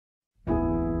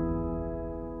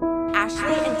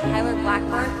Ashley and Tyler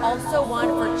Blackburn also won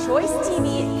for Choice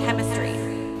TV Chemistry.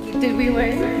 Did we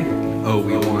win? Oh,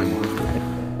 we won.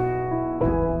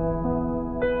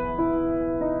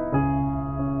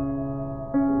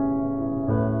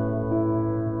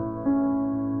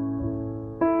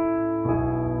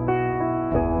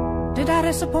 Did I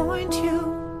disappoint you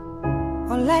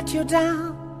or let you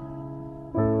down?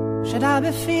 Should I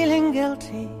be feeling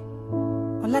guilty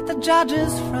or let the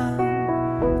judges frown?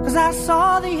 'Cause I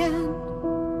saw the end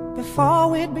before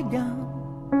we'd begun.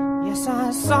 Yes,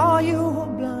 I saw you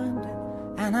were blind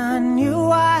and I knew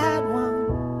I had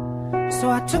won. So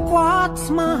I took what's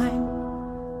mine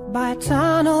by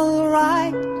eternal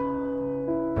right.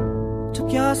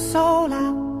 Took your soul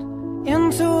out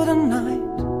into the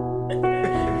night.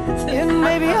 It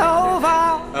may be over,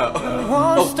 it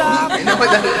won't stop. I know what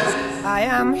that is. I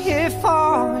am here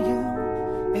for you,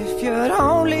 if you'd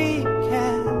only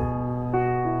care.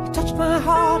 You touched my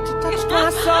heart, you touched my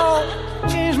soul,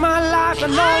 changed my life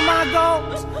and all my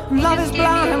goals. And love is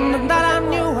blind, and that I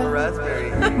knew it.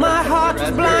 My heart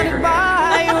was blinded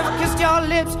by you. I've kissed your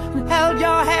lips and held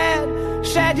your head,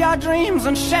 shared your dreams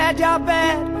and shared your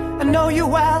bed. I know you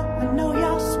well, I know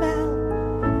your smell.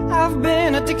 I've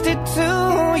been addicted to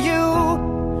you.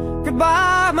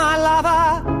 Goodbye, my lover.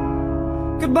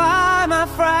 Goodbye, my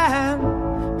friend.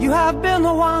 You have been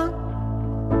the one.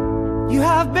 You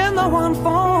have been the one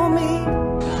for me.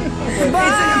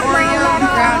 Goodbye, my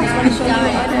lover.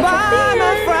 Goodbye,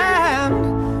 my friend.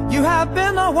 You have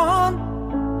been the one.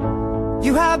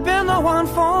 You have been the one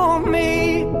for me.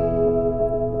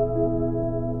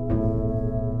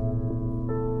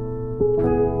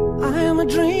 I am a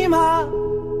dreamer,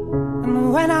 and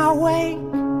when I wake,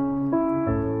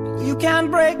 you can't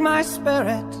break my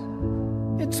spirit.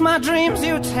 It's my dreams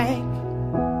you take.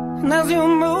 And as you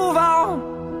move on,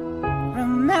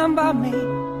 remember me.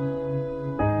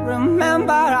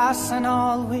 Remember us and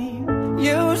all we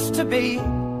used to be.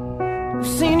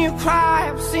 I've seen you cry,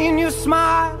 I've seen you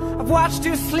smile, I've watched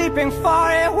you sleeping for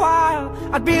a while.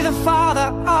 I'd be the father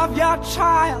of your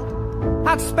child.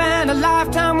 I'd spend a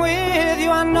lifetime with you.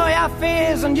 I know your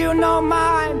fears and you know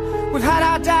mine. We've had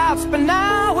our doubts, but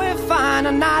now we're fine.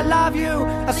 And I love you,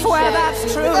 I swear that's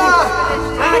true.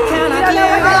 I cannot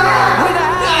live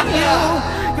without you.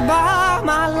 Goodbye,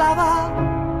 my lover.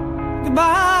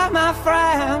 Goodbye, my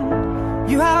friend.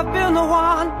 You have been the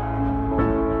one.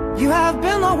 You have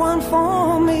been the one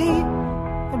for me.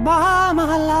 Goodbye,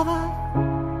 my lover.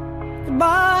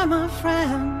 Goodbye, my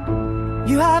friend.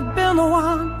 You have been the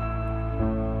one.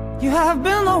 You have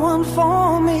been the one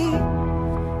for me.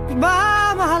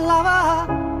 Goodbye, my lover.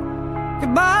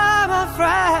 Goodbye, my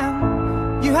friend.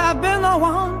 You have been the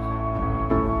one.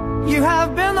 You have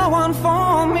been the one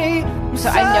for me. So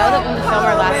I know that when we film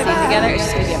our last scene together, it's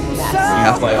just gonna be a mess. You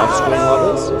have my off-screen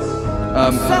levels?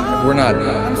 We're not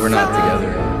together.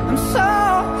 I'm so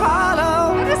hollow.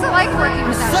 Who doesn't like working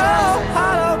with So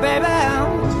hollow, baby.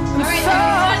 I'm so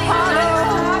hollow.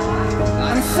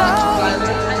 I'm so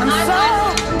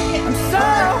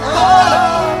hollow.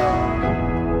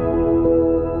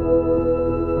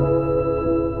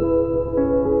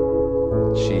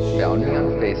 She found me on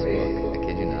Facebook, I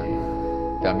kid you not.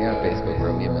 Found me on Facebook,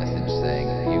 wrote me a message saying,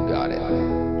 "You got it,"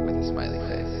 with a smiley